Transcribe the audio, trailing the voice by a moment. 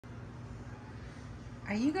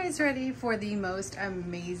Are you guys ready for the most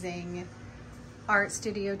amazing art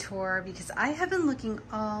studio tour? Because I have been looking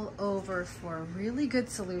all over for really good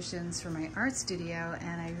solutions for my art studio,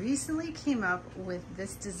 and I recently came up with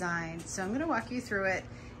this design. So I'm going to walk you through it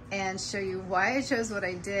and show you why I chose what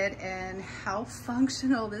I did and how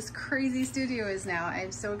functional this crazy studio is now.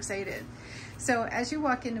 I'm so excited. So as you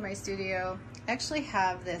walk into my studio, I actually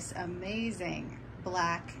have this amazing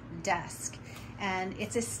black desk, and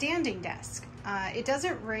it's a standing desk. It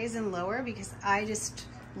doesn't raise and lower because I just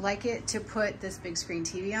like it to put this big screen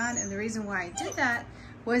TV on, and the reason why I did that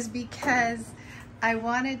was because I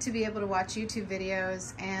wanted to be able to watch YouTube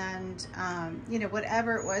videos and you know,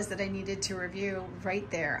 whatever it was that I needed to review right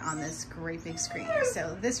there on this great big screen.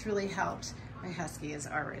 So this really helped. My husky is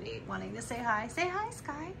already wanting to say hi. Say hi,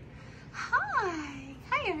 Sky. Hi.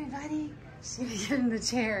 Hi, everybody. She's gonna get in the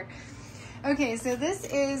chair. Okay, so this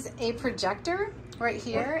is a projector right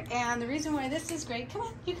here, and the reason why this is great, come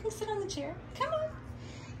on, you can sit on the chair, come on,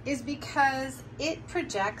 is because it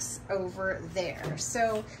projects over there.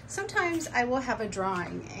 So sometimes I will have a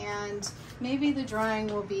drawing, and maybe the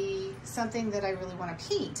drawing will be something that I really want to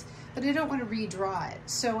paint, but I don't want to redraw it.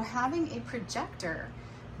 So having a projector,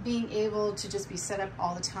 being able to just be set up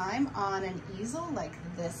all the time on an easel, like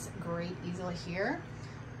this great easel here,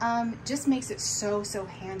 just makes it so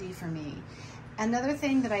handy for me. Another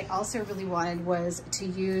thing that I also really wanted was to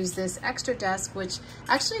use this extra desk, which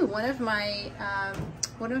actually one of my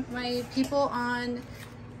people on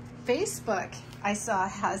Facebook I saw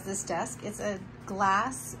has this desk. It's a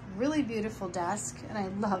glass, really beautiful desk, and I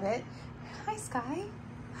love it. Hi, Sky.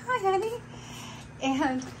 Hi, honey.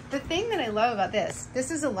 And the thing that I love about this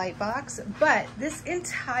is a light box, but this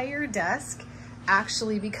entire desk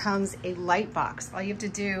actually becomes a light box. All you have to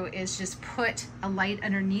do is just put a light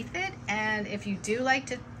underneath it, and if you do like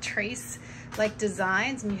to trace like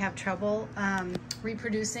designs and you have trouble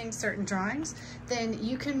reproducing certain drawings, then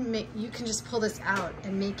you can just pull this out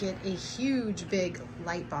and make it a huge big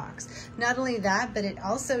light box. Not only that, but it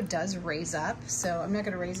also does raise up, so I'm not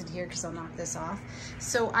going to raise it here because I'll knock this off.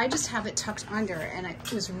 So I just have it tucked under, and I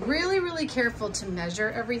was really careful to measure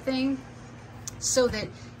everything so that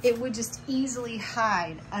it would just easily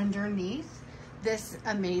hide underneath this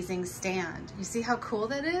amazing stand. You see how cool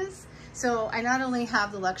that is? So I not only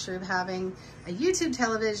have the luxury of having a YouTube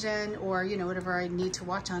television or, you know, whatever I need to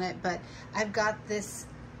watch on it, but I've got this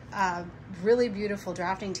really beautiful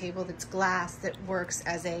drafting table that's glass that works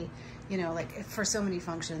as a, you know, like for so many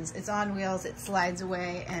functions. It's on wheels, it slides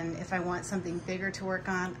away, and if I want something bigger to work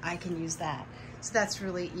on, I can use that. So that's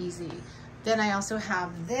really easy. Then I also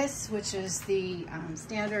have this, which is the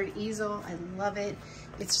standard easel. I love it.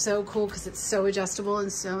 It's so cool because it's so adjustable in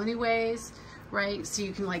so many ways, right? So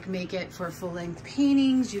you can like make it for full-length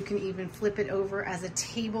paintings. You can even flip it over as a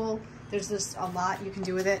table. There's just a lot you can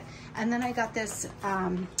do with it. And then I got this,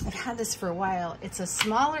 I've had this for a while. It's a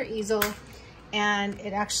smaller easel, and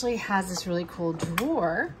it actually has this really cool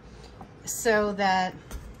drawer so that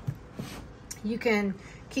you can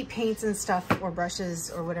keep paints and stuff or brushes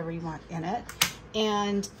or whatever you want in it.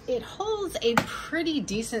 And it holds a pretty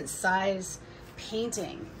decent size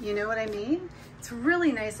painting. You know what I mean? It's a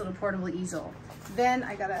really nice little portable easel. Then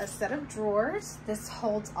I got a set of drawers. This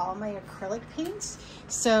holds all my acrylic paints.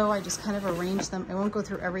 So I just kind of arrange them. I won't go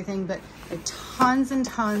through everything, but tons and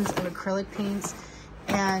tons of acrylic paints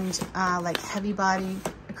and like heavy body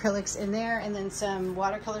acrylics in there, and then some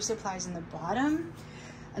watercolor supplies in the bottom.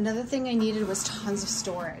 Another thing I needed was tons of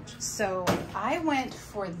storage. So I went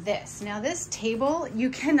for this. Now this table, you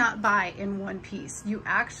cannot buy in one piece. You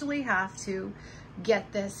actually have to get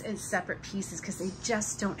this in separate pieces because they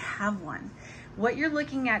just don't have one. What you're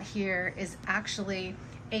looking at here is actually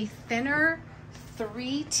a thinner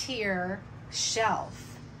 3-tier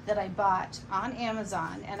shelf that I bought on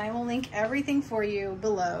Amazon, and I will link everything for you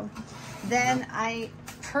below. Then I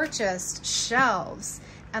purchased shelves,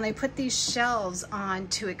 and I put these shelves on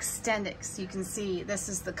to extend it. So you can see this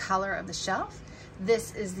is the color of the shelf.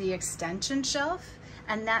 This is the extension shelf,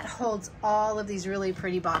 and that holds all of these really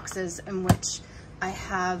pretty boxes in which I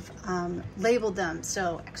have labeled them.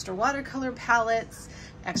 So extra watercolor palettes,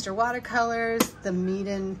 extra watercolors, the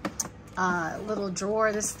Meeden little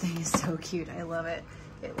drawer. This thing is so cute, I love it.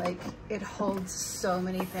 It holds so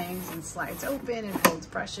many things and slides open and holds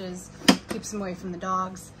brushes, keeps them away from the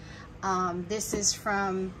dogs. This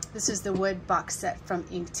is the wood box set from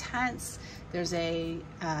Inktense. There's a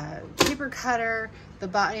paper cutter,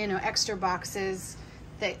 extra boxes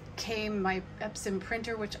that came, my Epson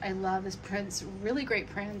printer, which I love. This prints really great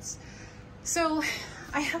prints. So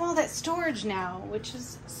I have all that storage now, which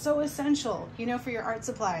is so essential, you know, for your art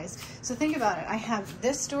supplies. So think about it. I have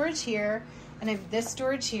this storage here, and I have this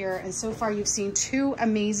storage here. And so far you've seen two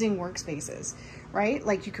amazing workspaces, right?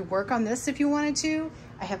 Like you could work on this if you wanted to.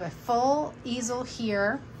 I have a full easel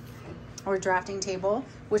here, or drafting table,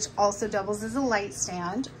 which also doubles as a light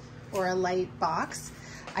stand or a light box.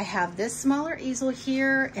 I have this smaller easel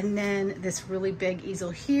here, and then this really big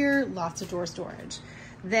easel here, lots of drawer storage.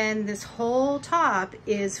 Then this whole top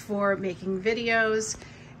is for making videos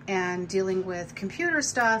and dealing with computer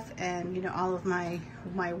stuff and, you know, all of my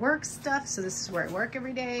work stuff. So this is where I work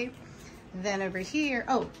every day. Then over here,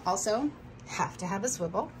 oh, also have to have a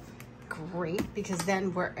swivel. Great, because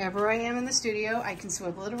then wherever I am in the studio, I can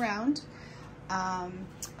swivel it around.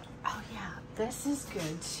 Oh yeah, this is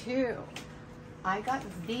good too. I got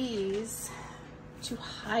these to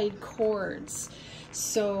hide cords.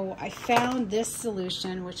 So I found this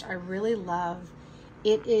solution, which I really love.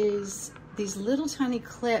 It is these little tiny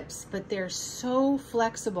clips, but they're so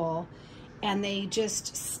flexible and they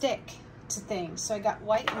just stick to things. So I got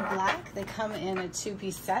white and black. They come in a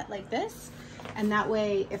two-piece set like this. And that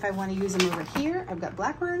way, if I want to use them over here, I've got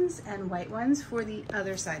black ones and white ones for the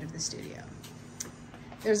other side of the studio.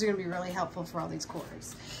 Those are going to be really helpful for all these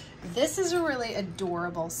cords. This is a really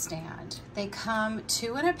adorable stand. They come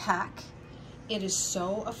 2 in a pack. It is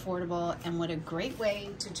so affordable, and what a great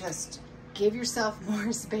way to just give yourself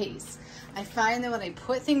more space. I find that when I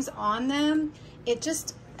put things on them, it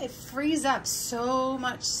frees up so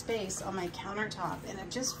much space on my countertop, and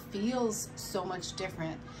it just feels so much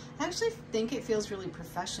different. I actually think it feels really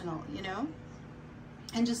professional, you know,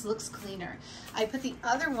 and just looks cleaner. I put the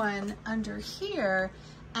other one under here,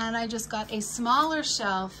 and I just got a smaller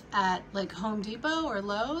shelf at like Home Depot or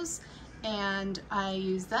Lowe's, and I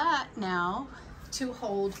use that now to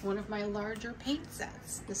hold one of my larger paint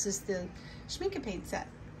sets. This is the Schmincke paint set.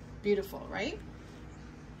 Beautiful, right?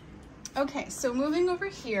 Okay, so moving over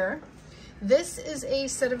here, this is a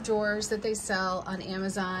set of drawers that they sell on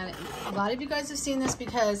Amazon. A lot of you guys have seen this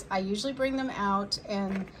because I usually bring them out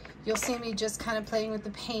and you'll see me just kind of playing with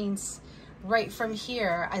the paints right from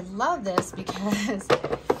here. I love this because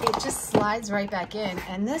it just slides right back in,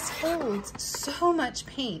 and this holds so much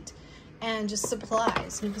paint and just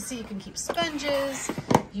supplies. You can see you can keep sponges,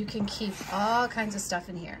 you can keep all kinds of stuff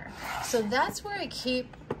in here. So that's where I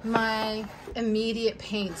keep my immediate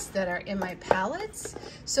paints that are in my palettes,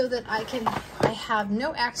 so that I have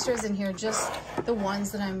no extras in here, just the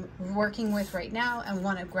ones that I'm working with right now and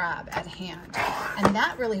want to grab at hand. And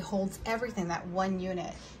that really holds everything, that one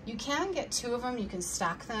unit. You can get 2 of them, you can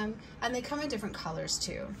stack them, and they come in different colors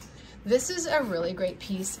too. This is a really great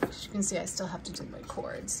piece. As you can see, I still have to do my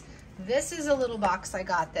cords. This is a little box I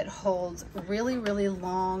got that holds really, really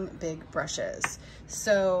long, big brushes.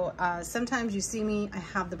 So sometimes you see me, I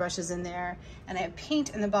have the brushes in there, and I have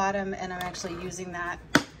paint in the bottom, and I'm actually using that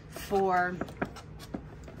for,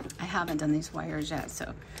 I haven't done these wires yet,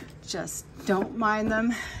 so just don't mind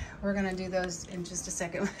them. We're gonna do those in just a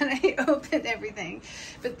second when I open everything.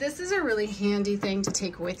 But this is a really handy thing to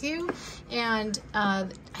take with you. And I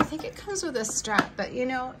think it comes with a strap, but you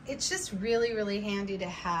know, it's just really, really handy to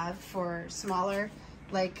have for smaller,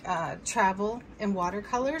 like travel and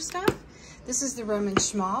watercolor stuff. This is the Roman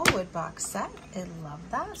Schmal wood box set. I love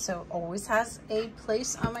that. So always has a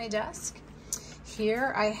place on my desk.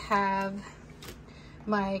 Here I have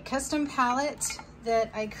my custom palette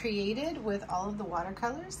that I created with all of the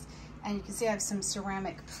watercolors. And you can see I have some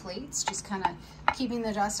ceramic plates, just kind of keeping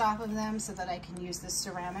the dust off of them so that I can use the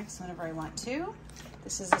ceramics whenever I want to.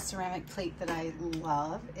 This is a ceramic plate that I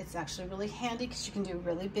love. It's actually really handy because you can do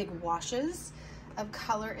really big washes of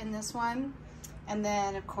color in this one. And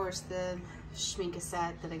then of course the Schmincke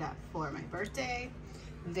set that I got for my birthday.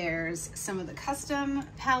 There's some of the custom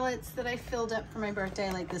palettes that I filled up for my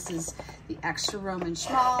birthday. Like this is the extra Roman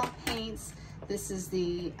Schmal paints. This is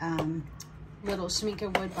the little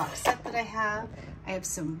Schmincke wood box set that I have. I have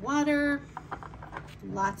some water,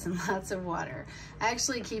 lots and lots of water. I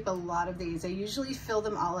actually keep a lot of these. I usually fill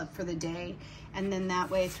them all up for the day, and then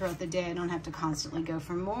that way throughout the day I don't have to constantly go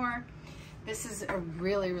for more. This is a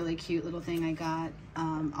really, really cute little thing I got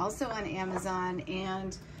also on Amazon,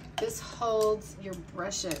 and this holds your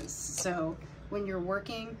brushes. So when you're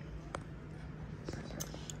working,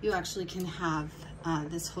 you actually can have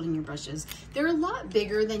this holding your brushes. They're a lot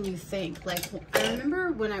bigger than you think. Like, I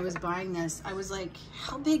remember when I was buying this, I was like,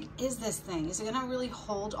 how big is this thing? Is it gonna really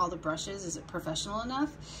hold all the brushes? Is it professional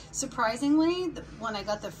enough? Surprisingly, when I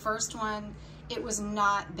got the first one, it was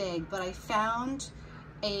not big, but I found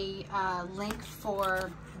a link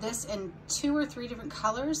for this in 2 or 3 different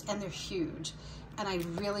colors, and they're huge. And I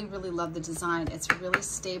really, really love the design. It's really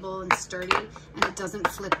stable and sturdy, and it doesn't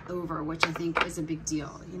flip over, which I think is a big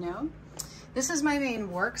deal, you know? This is my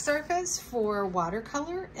main work surface for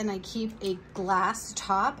watercolor, and I keep a glass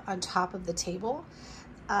top on top of the table.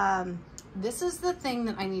 This is the thing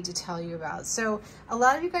that I need to tell you about. So a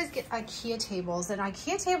lot of you guys get IKEA tables, and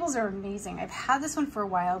IKEA tables are amazing. I've had this one for a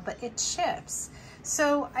while, but it chips.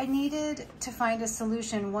 So I needed to find a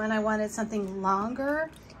solution. One, I wanted something longer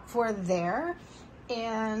for there,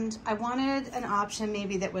 and I wanted an option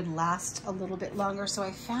maybe that would last a little bit longer. So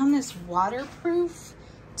I found this waterproof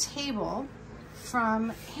table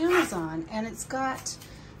from Amazon, and it's got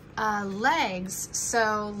legs.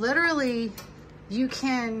 So literally you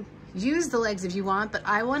can use the legs if you want, but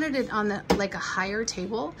I wanted it on the like a higher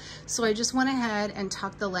table. So I just went ahead and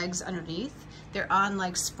tucked the legs underneath. They're on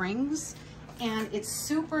like springs, and it's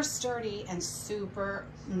super sturdy and super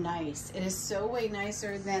nice. It is so way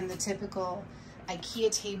nicer than the typical IKEA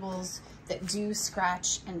tables that do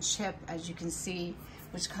scratch and chip, as you can see,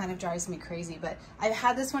 which kind of drives me crazy. But I've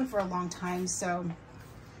had this one for a long time, so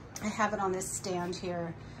I have it on this stand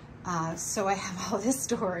here. So I have all this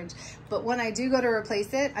storage. But when I do go to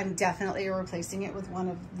replace it, I'm definitely replacing it with one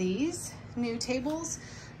of these new tables,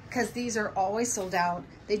 because these are always sold out.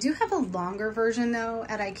 They do have a longer version though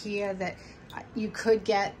at IKEA that you could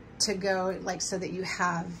get to go, like, so that you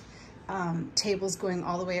have tables going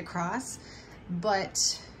all the way across.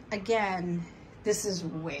 But again, this is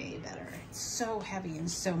way better. It's so heavy and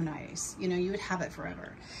so nice. You know, you would have it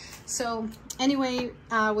forever. So anyway,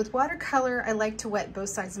 with watercolor, I like to wet both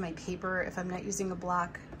sides of my paper if I'm not using a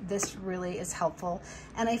block. This really is helpful.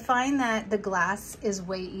 And I find that the glass is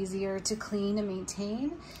way easier to clean and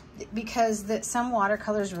maintain, because some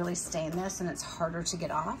watercolors really stain this and it's harder to get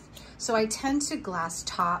off. So I tend to glass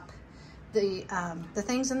top the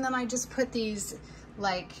things, and then I just put these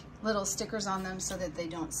like little stickers on them so that they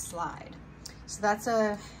don't slide. So that's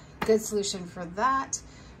a good solution for that.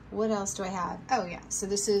 What else do I have? Oh yeah, so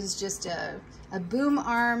this is just a boom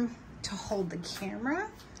arm to hold the camera.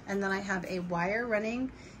 And then I have a wire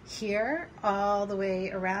running here all the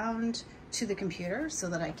way around to the computer so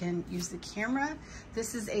that I can use the camera.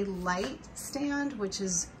 This is a light stand, which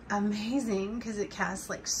is amazing because it casts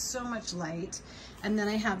like so much light. And then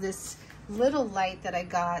I have this little light that I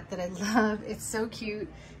got that I love. It's so cute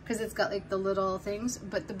because it's got like the little things,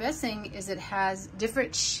 but the best thing is it has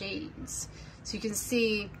different shades. So you can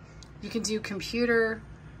see, you can do computer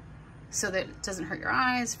so that it doesn't hurt your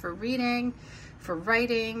eyes, for reading, for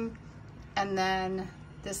writing, and then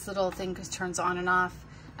this little thing turns on and off.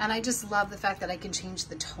 And I just love the fact that I can change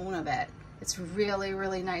the tone of it. It's really,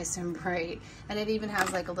 really nice and bright. And it even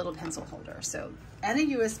has like a little pencil holder. So, and a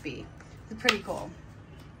USB. It's pretty cool.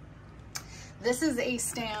 This is a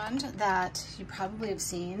stand that you probably have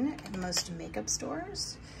seen in most makeup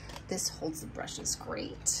stores. This holds the brushes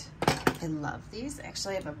great. I love these.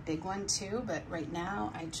 Actually, I have a big one too, but right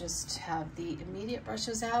now I just have the immediate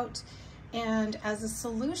brushes out. And as a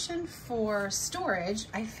solution for storage,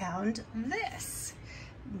 I found this.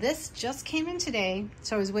 This just came in today,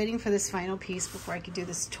 so I was waiting for this final piece before I could do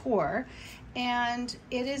this tour. And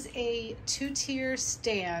it is a 2-tier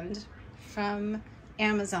stand from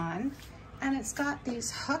Amazon, and it's got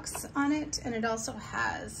these hooks on it, and it also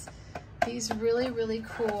has these really, really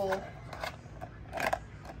cool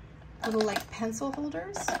little like pencil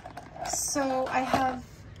holders. So I have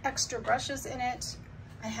extra brushes in it.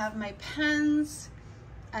 I have my pens,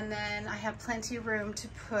 and then I have plenty of room to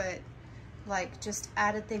put like just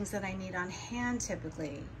added things that I need on hand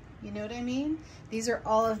typically. You know what I mean? These are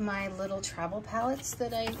all of my little travel palettes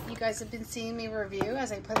that you guys have been seeing me review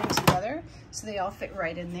as I put them together. So they all fit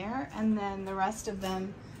right in there. And then the rest of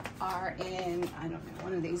them are in, I don't know,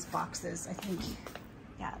 one of these boxes. I think,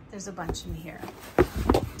 yeah, there's a bunch in here.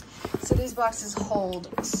 So these boxes hold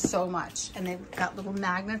so much, and they've got little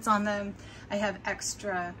magnets on them. I have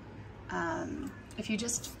extra, if you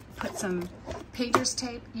just put some painter's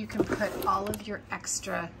tape, you can put all of your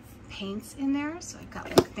extra paints in there. So I've got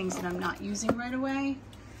like things that I'm not using right away.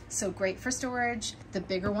 So great for storage. The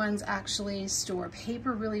bigger ones actually store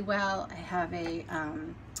paper really well. I have a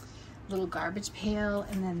little garbage pail,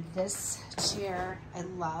 and then this chair I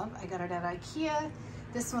love. I got it at IKEA.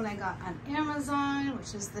 This one I got on Amazon,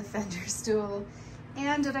 which is the fender stool.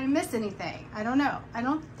 And did I miss anything? I don't know. I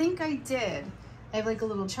don't think I did. I have like a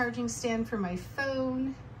little charging stand for my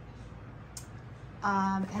phone.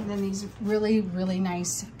 And then these really, really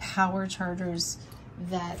nice power chargers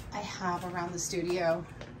that I have around the studio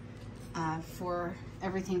for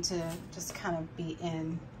everything to just kind of be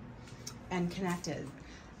in and connected.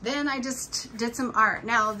 Then I just did some art.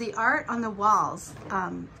 Now the art on the walls,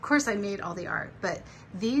 of course I made all the art, but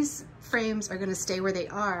these frames are gonna stay where they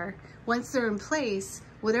are. Once they're in place,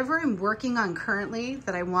 whatever I'm working on currently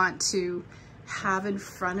that I want to have in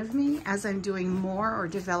front of me as I'm doing more or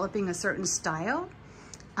developing a certain style,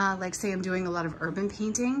 like say I'm doing a lot of urban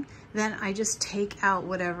painting, then I just take out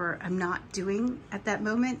whatever I'm not doing at that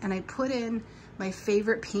moment and I put in my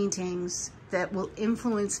favorite paintings that will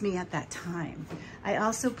influence me at that time. I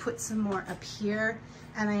also put some more up here,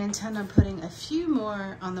 and I intend on putting a few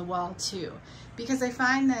more on the wall too, because I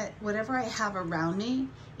find that whatever I have around me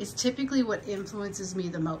is typically what influences me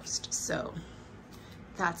the most. So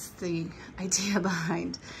that's the idea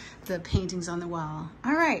behind the paintings on the wall.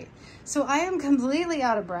 All right, so I am completely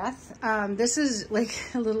out of breath. This is like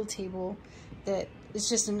a little table that is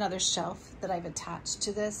just another shelf that I've attached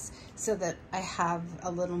to this so that I have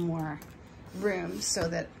a little more room so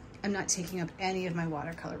that I'm not taking up any of my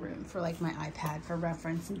watercolor room for like my iPad for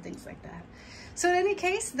reference and things like that. So in any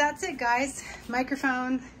case, that's it, guys.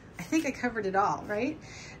 Microphone, I think I covered it all, right?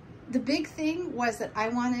 The big thing was that I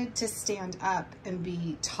wanted to stand up and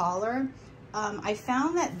be taller. I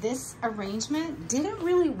found that this arrangement didn't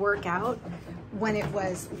really work out when it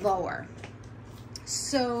was lower.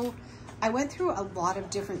 So I went through a lot of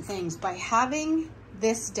different things. By having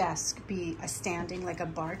this desk be a standing, like a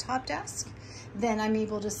bar top desk, then I'm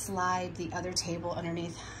able to slide the other table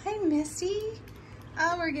underneath. Hi, Misty.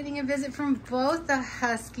 Oh, we're getting a visit from both the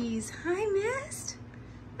Huskies. Hi, Mist.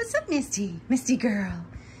 What's up, Misty? Misty girl.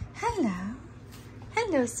 Hello.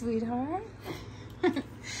 Hello, sweetheart.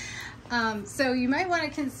 So you might want to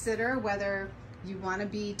consider whether you want to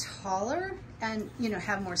be taller and, you know,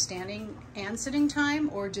 have more standing and sitting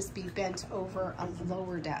time, or just be bent over a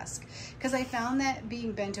lower desk. Because I found that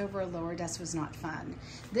being bent over a lower desk was not fun.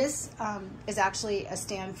 This is actually a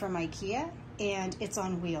stand from IKEA, and it's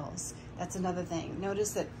on wheels. That's another thing.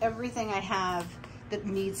 Notice that everything I have that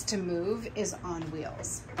needs to move is on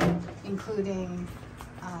wheels, including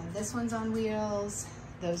this one's on wheels,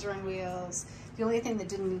 those are on wheels. The only thing that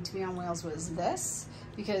didn't need to be on wheels was this,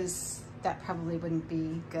 because that probably wouldn't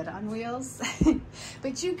be good on wheels.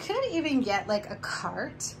 But you could even get like a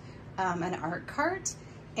cart, an art cart,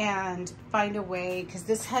 and find a way, because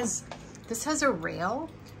this has a rail.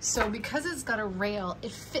 So because it's got a rail,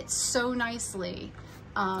 it fits so nicely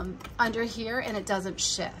under here, and it doesn't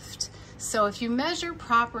shift. So if you measure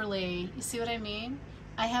properly, you see what I mean?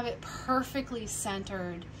 I have it perfectly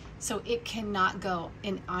centered so it cannot go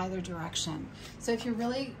in either direction. So if you're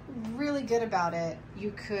really, really good about it,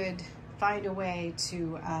 you could find a way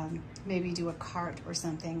to maybe do a cart or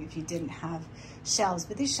something if you didn't have shelves,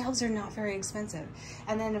 but these shelves are not very expensive.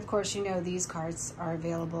 And then of course, you know, these carts are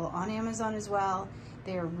available on Amazon as well.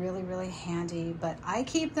 They are really, really handy, but I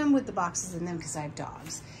keep them with the boxes in them because I have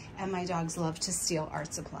dogs, and my dogs love to steal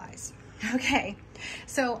art supplies. Okay,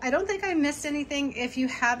 so I don't think I missed anything. If you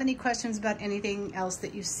have any questions about anything else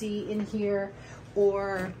that you see in here,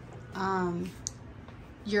 or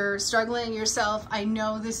you're struggling yourself, I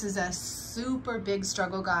know this is a super big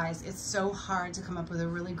struggle, guys. It's so hard to come up with a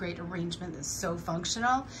really great arrangement that's so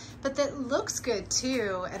functional, but that looks good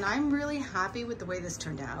too. And I'm really happy with the way this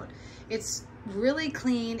turned out. It's really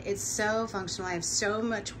clean. It's so functional. I have so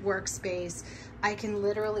much workspace. I can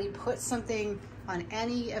literally put something on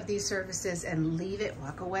any of these surfaces and leave it,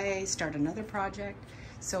 walk away, start another project.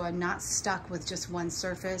 So I'm not stuck with just one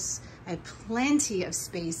surface. I have plenty of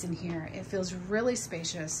space in here. It feels really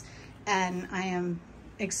spacious, and I am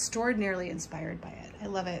extraordinarily inspired by it. I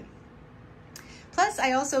love it. Plus,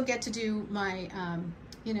 I also get to do my,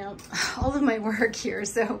 you know, all of my work here.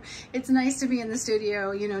 So it's nice to be in the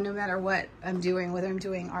studio, you know, no matter what I'm doing, whether I'm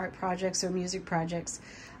doing art projects or music projects,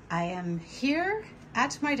 I am here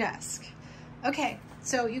at my desk. Okay,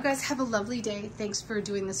 so you guys have a lovely day. Thanks for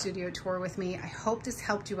doing the studio tour with me. I hope this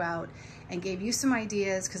helped you out and gave you some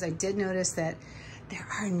ideas, because I did notice that there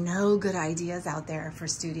are no good ideas out there for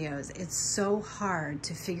studios. It's so hard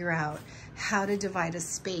to figure out how to divide a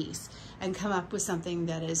space and come up with something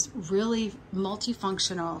that is really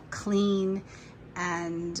multifunctional, clean,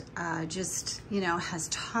 and just, you know, has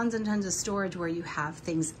tons and tons of storage where you have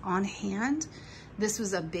things on hand. This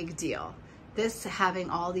was a big deal. This, having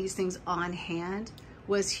all these things on hand,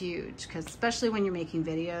 was huge, because especially when you're making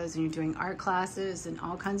videos and you're doing art classes and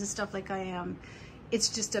all kinds of stuff like I am, it's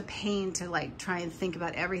just a pain to like try and think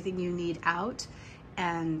about everything you need out.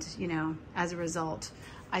 And, you know, as a result,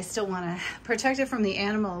 I still want to protect it from the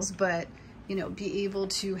animals, but, you know, be able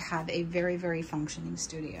to have a very, very functioning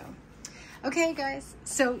studio. Okay, guys,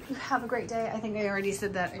 so have a great day. I think I already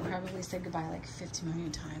said that. I probably said goodbye like 50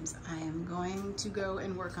 million times. I am going to go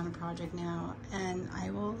and work on a project now, and I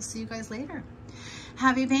will see you guys later.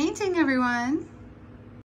 Happy painting, everyone.